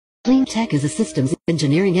Clean tech is a systems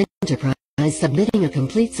engineering enterprise submitting a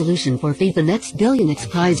complete solution for feed the next billion X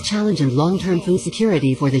prize challenge and long-term food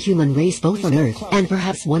security for the human race both on Earth and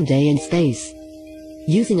perhaps one day in space.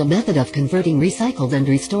 Using a method of converting recycled and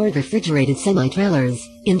restored refrigerated semi-trailers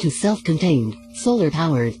into self-contained,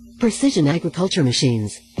 solar-powered, precision agriculture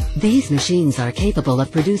machines. These machines are capable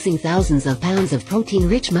of producing thousands of pounds of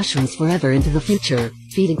protein-rich mushrooms forever into the future,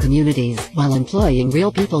 feeding communities while employing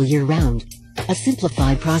real people year-round. A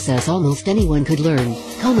simplified process almost anyone could learn,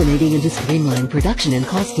 culminating into streamlined production and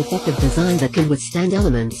cost-effective design that can withstand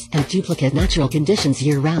elements and duplicate natural conditions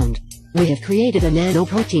year-round. We have created a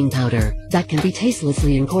nano-protein powder that can be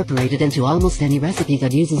tastelessly incorporated into almost any recipe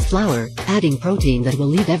that uses flour, adding protein that will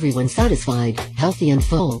leave everyone satisfied, healthy and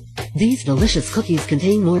full. These delicious cookies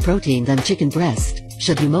contain more protein than chicken breast.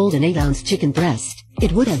 Should you mold an 8-ounce chicken breast,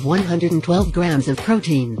 it would have 112 grams of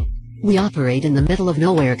protein. We operate in the middle of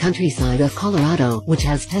nowhere countryside of Colorado, which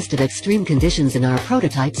has tested extreme conditions in our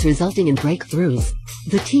prototypes resulting in breakthroughs.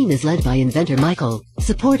 The team is led by inventor Michael,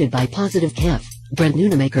 supported by Positive Kef, Brent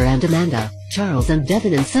Noonamaker and Amanda, Charles and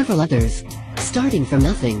Devin and several others. Starting from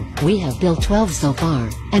nothing, we have built 12 so far,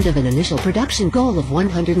 and have an initial production goal of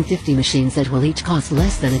 150 machines that will each cost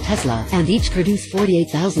less than a Tesla and each produce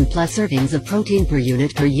 48,000 plus servings of protein per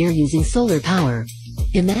unit per year using solar power.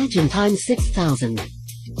 Imagine times 6,000.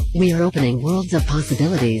 We are opening worlds of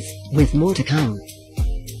possibilities, with more to come.